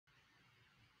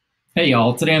Hey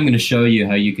y'all, today I'm going to show you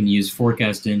how you can use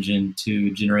Forecast Engine to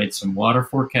generate some water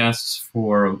forecasts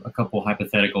for a couple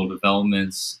hypothetical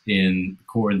developments in the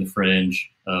core and the fringe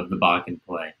of the Bakken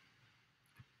play.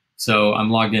 So I'm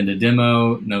logged into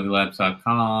demo,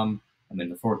 novilabs.com. I'm in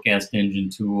the Forecast Engine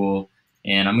tool,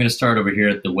 and I'm going to start over here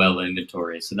at the well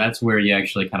inventory. So that's where you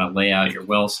actually kind of lay out your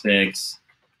well sticks.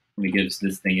 Let me give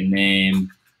this thing a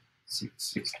name,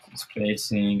 660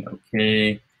 spacing,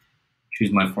 okay.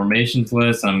 Choose my formations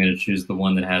list. I'm going to choose the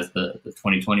one that has the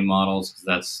 2020 models because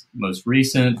that's most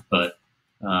recent, but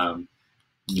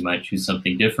you might choose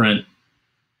something different.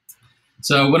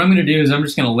 So what I'm going to do is I'm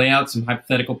just going to lay out some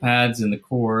hypothetical pads in the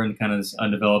core and kind of this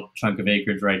undeveloped chunk of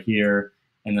acreage right here,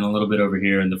 and then a little bit over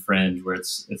here in the fringe where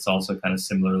it's also kind of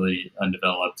similarly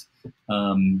undeveloped.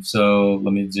 So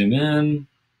let me zoom in.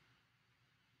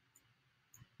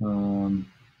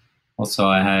 Also,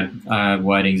 I had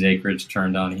Whiting's acreage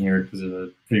turned on here because of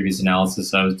the previous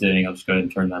analysis I was doing. I'll just go ahead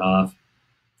and turn that off.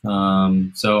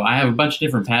 So I have a bunch of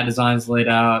different pad designs laid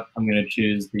out. I'm going to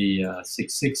choose the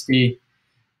 660,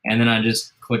 and then I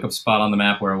just click a spot on the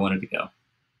map where I want it to go.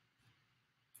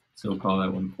 So we'll call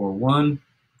that one core 1.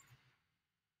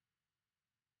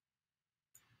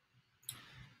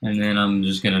 And then I'm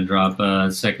just going to drop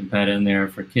a second pad in there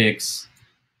for kicks.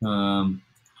 Call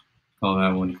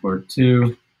that one core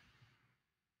 2.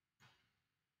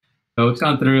 So it's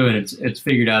gone through and it's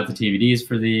figured out the TVDs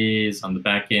for these. On the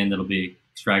back end, it'll be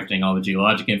extracting all the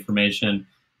geologic information,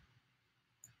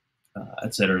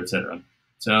 et cetera, et cetera.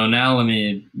 So now let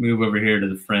me move over here to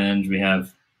the fringe. We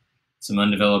have some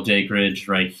undeveloped acreage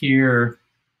right here.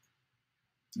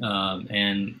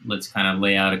 And let's kind of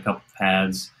lay out a couple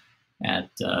pads at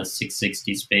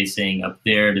 660 spacing up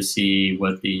there to see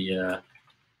what the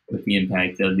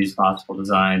impact of these possible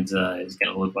designs is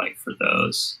going to look like for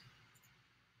those.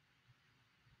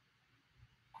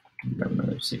 Grab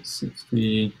another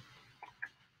 660.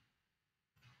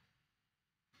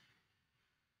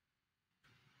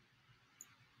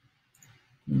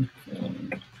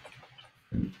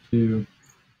 Okay. 2.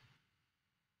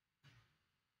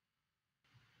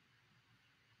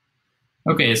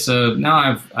 Okay, so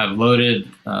now I've loaded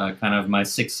kind of my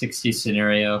 660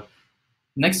 scenario.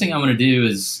 Next thing I want to do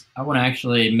is I want to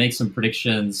actually make some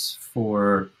predictions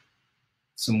for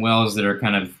some wells that are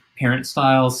kind of parent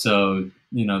style. So,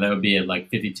 that would be at like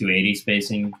 5280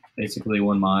 spacing, basically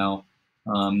 1 mile.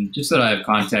 Just so that I have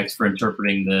context for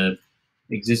interpreting the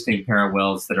existing parent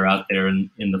wells that are out there in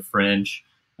the fringe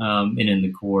and in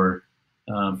the core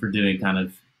for doing kind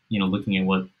of, looking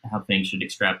at how things should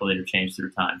extrapolate or change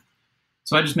through time.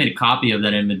 So I just made a copy of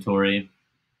that inventory.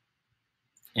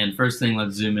 And first thing,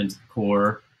 let's zoom into the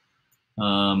core.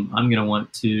 I'm going to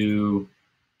want to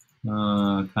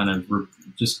kind of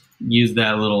just use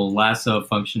that little lasso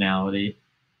functionality.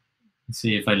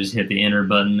 See if I just hit the enter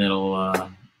button, it'll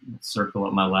circle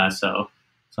up my lasso.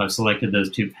 So I've selected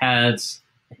those 2 pads,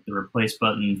 hit the replace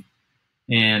button,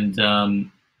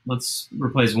 and let's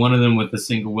replace one of them with a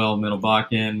single well middle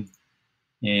Bakken,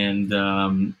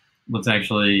 and let's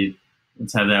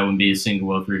have that one be a single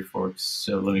well Three Forks.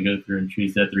 So let me go through and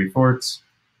choose that Three Forks.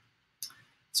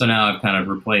 So now I've kind of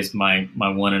replaced my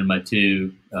 1 and my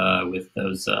 2 with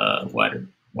those wider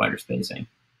spacing.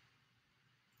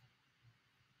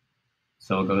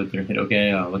 So I'll go through and hit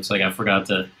OK. Looks like I forgot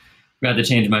to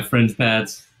change my fringe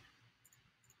pads.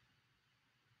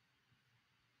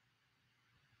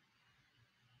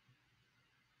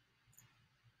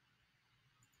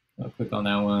 I'll click on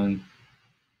that one.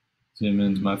 Zoom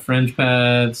into my fringe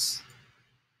pads.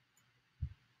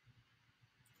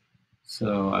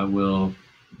 So I will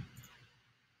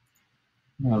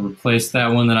replace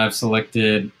that one that I've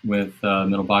selected with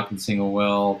middle Bakken single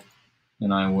well,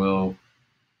 and I will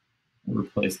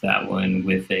replace that one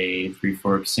with a Three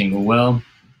Forks single well.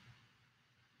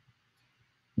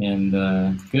 And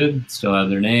good, still have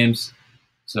their names.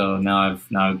 So now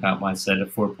I've got my set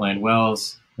of 4 planned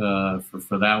wells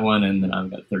for that one, and then I've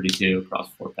got 32 across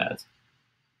 4 pads.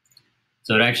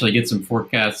 So to actually get some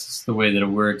forecasts, the way that it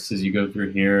works is you go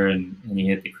through here and you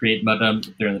hit the create button up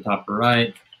there in the top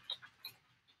right.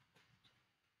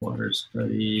 Water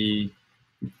study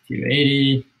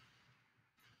 5280.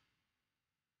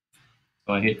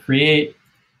 So I hit create,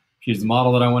 choose the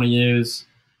model that I want to use,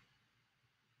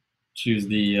 choose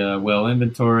the well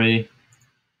inventory,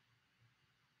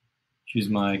 choose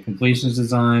my completions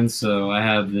design. So I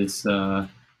have this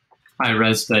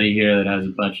high-res study here that has a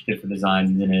bunch of different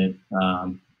designs in it.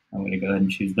 I'm going to go ahead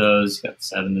and choose those. Got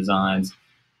 7 designs.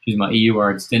 Choose my EUR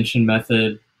extension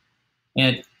method.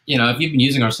 And if you've been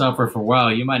using our software for a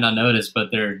while, you might not notice, but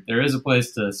there is a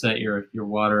place to set your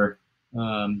water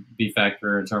B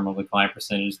factor in terms of the client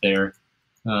percentage there.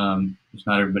 Just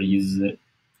not everybody uses it.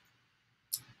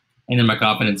 And then my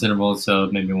confidence interval, so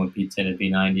maybe one P10 and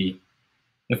P90.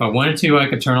 If I wanted to, I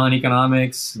could turn on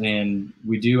economics, and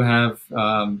we do have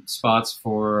spots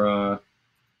for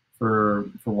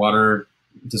water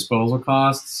disposal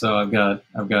costs. So I've got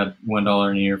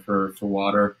 $1 a year for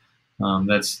water.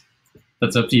 That's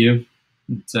up to you.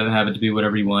 So have it to be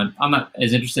whatever you want. I'm not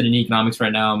as interested in economics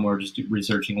right now. I'm more just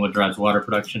researching what drives water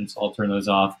production. So I'll turn those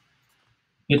off.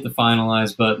 Hit the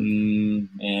finalize button,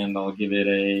 and I'll give it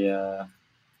a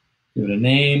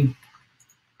name.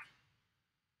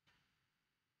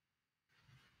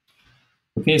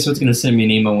 Okay, so it's going to send me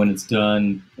an email when it's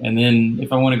done. And then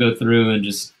if I want to go through and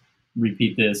just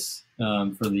repeat this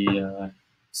for the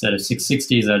set of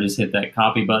 660s, I just hit that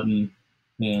copy button,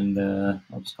 and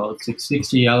I'll just call it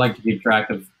 660. I like to keep track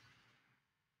of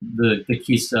the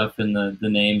key stuff and the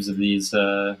names of these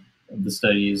of the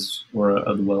studies or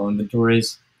of the well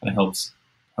inventories. Kind of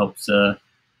helps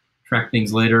track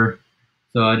things later.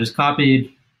 So I just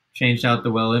copied, changed out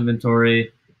the well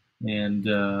inventory, and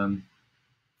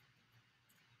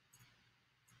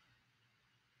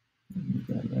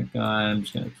that guy. I'm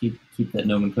just going to keep that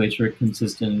nomenclature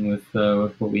consistent with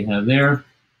what we have there.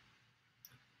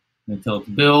 I'm going to tell it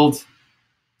to build.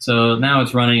 So now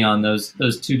it's running on those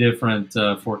two different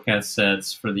forecast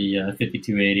sets for the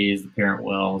 5280s, the parent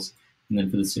wells, and then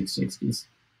for the 660s.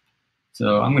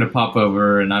 So I'm going to pop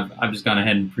over, and I've just gone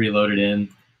ahead and preloaded in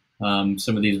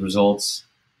some of these results.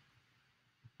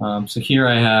 So here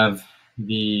I have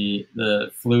the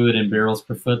fluid and barrels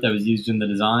per foot that was used in the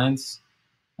designs.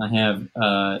 I have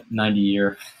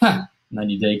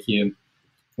 90-day cube.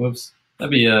 Whoops,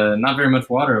 that'd be not very much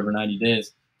water over 90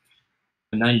 days.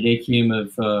 A 90-day cube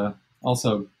of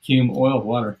also cum oil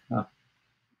water.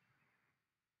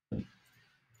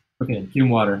 Okay, cum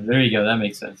water. There you go. That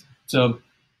makes sense. So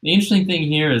the interesting thing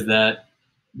here is that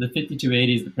the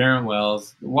 5280s, the parent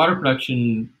wells, the water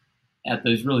production at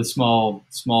those really small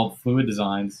fluid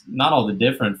designs, not all that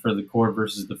different for the core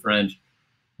versus the fringe.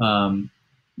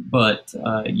 But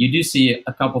you do see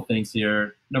a couple things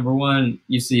here. Number one,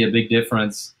 you see a big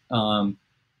difference in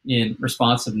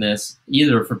responsiveness,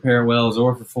 either for parent wells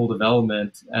or for full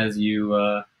development, as you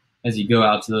go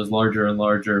out to those larger and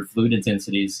larger fluid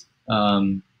intensities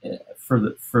for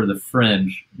the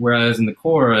fringe. Whereas in the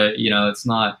core, it's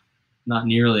not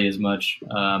nearly as much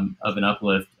of an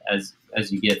uplift as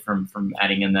you get from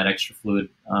adding in that extra fluid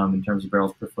in terms of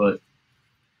barrels per foot.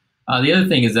 The other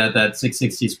thing is that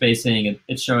 660 spacing,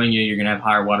 it's showing you're going to have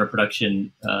higher water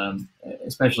production,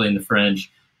 especially in the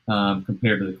fringe,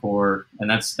 compared to the core, and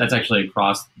that's actually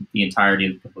across the entirety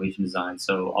of the completion design.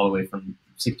 So all the way from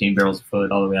 16 barrels a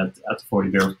foot all the way out to 40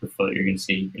 barrels per foot, you're going to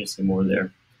see more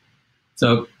there.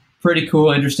 So pretty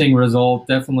cool, interesting result.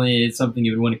 Definitely, it's something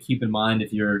you would want to keep in mind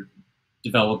if you're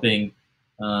developing,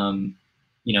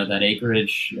 that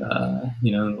acreage. A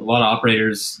lot of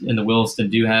operators in the Williston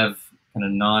do have kind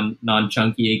of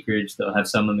non-chunky acreage. They'll have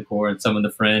some in the core and some in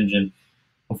the fringe, and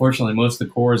unfortunately most of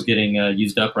the core is getting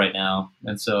used up right now.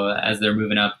 And so as they're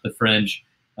moving out to the fringe,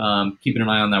 keeping an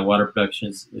eye on that water production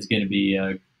is going to be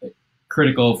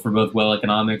critical for both well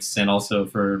economics and also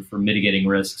for mitigating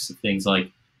risks of things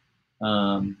like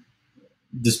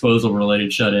disposal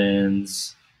related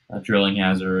shut-ins, drilling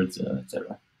hazards,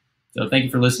 etc. So thank you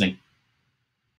for listening.